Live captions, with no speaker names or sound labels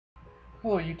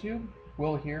Hello YouTube,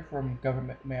 Will here from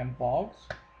Government Man Vlogs.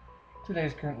 Today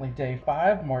is currently day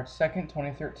 5, March 2nd,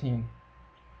 2013.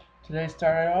 Today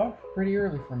started off pretty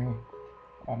early for me.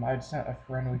 I had sent a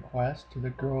friend request to the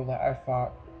girl that I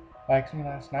thought liked me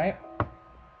last night,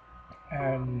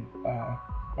 and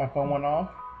my phone went off,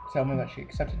 telling me that she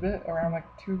accepted it around like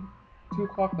 2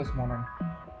 o'clock this morning.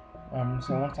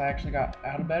 So once I actually got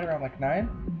out of bed around like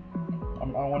 9,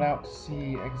 I went out to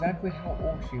see exactly how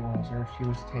old she was, or if she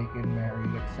was taken,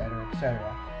 married, etc., etc.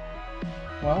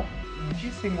 Well,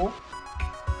 she's single,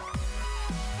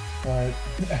 but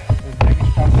the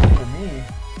biggest problem for me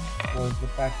was the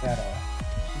fact that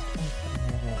she's 27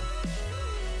 years old.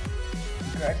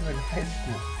 She graduated high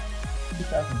school in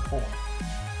 2004.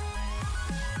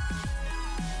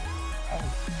 I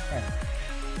was 10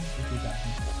 in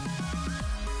 2004.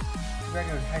 She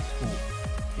graduated high school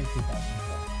in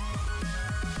 2004.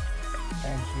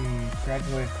 And she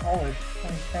graduated college in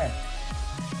 2010.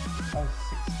 I was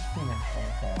 16 in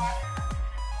 2010.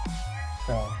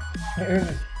 So, there's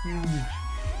this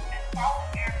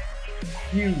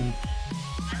huge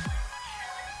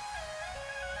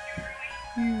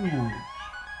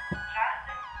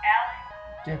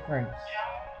difference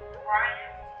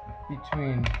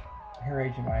between her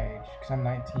age and my age, because I'm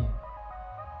 19.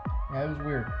 Yeah, it was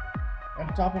weird. And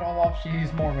to top it all off,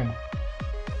 she's Mormon.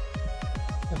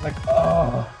 It's like,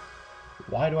 oh,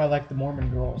 why do I like the Mormon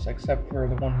girls except for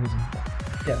the one who's in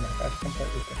yeah, no, that's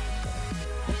completely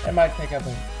different. It might take up a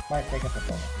bonus later.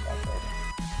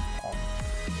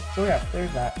 So yeah,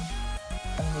 there's that.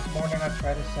 And then this morning I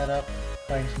tried to set up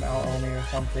playing some Daaaaym or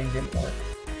something, didn't work.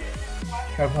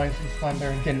 Tried playing some Slender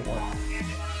and didn't work.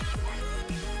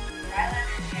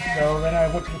 So then I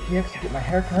went to the PX to get my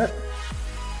hair cut.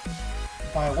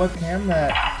 Buy a webcam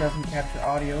that doesn't capture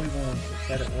audio even though it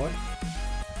said it would.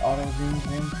 Auto zooms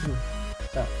in too.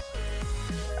 Sucks.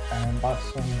 And bought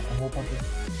a whole bunch of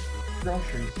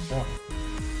groceries, so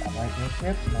I might make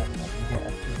trips, might let me get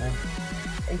up to rank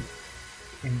 8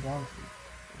 in Bronze League,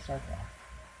 StarCraft.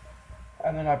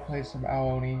 And then I played some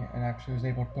Daaaaym and actually was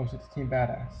able to post it to Team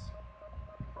Badass.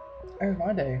 There's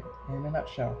my day in a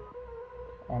nutshell.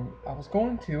 I was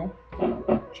going to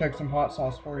check some hot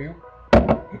sauce for you.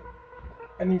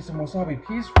 I need some wasabi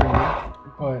peas for you,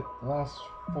 but the last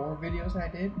 4 videos I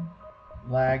did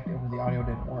lagged and the audio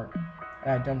didn't work,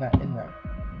 and I'd done that in there,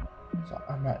 so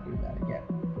I'm not doing that again.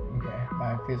 Okay,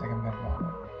 I feel like I'm gonna want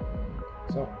it.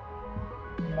 So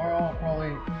tomorrow I'll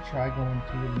probably try going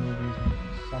to the movies or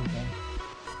something.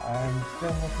 I'm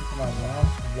still looking for my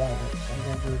last wallet. I'm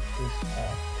gonna go to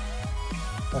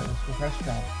this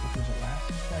restaurant, which is the last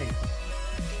place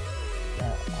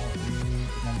that I'll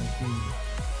remember being.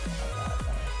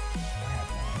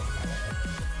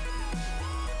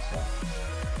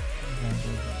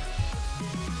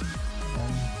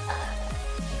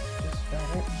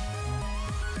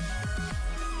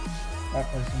 That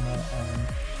person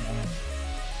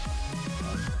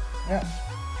yeah,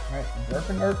 right,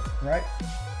 derp, right?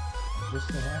 Just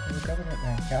the lack of the government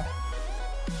man, yeah?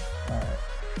 Alright.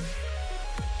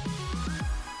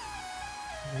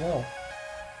 Will.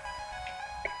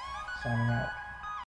 Signing out.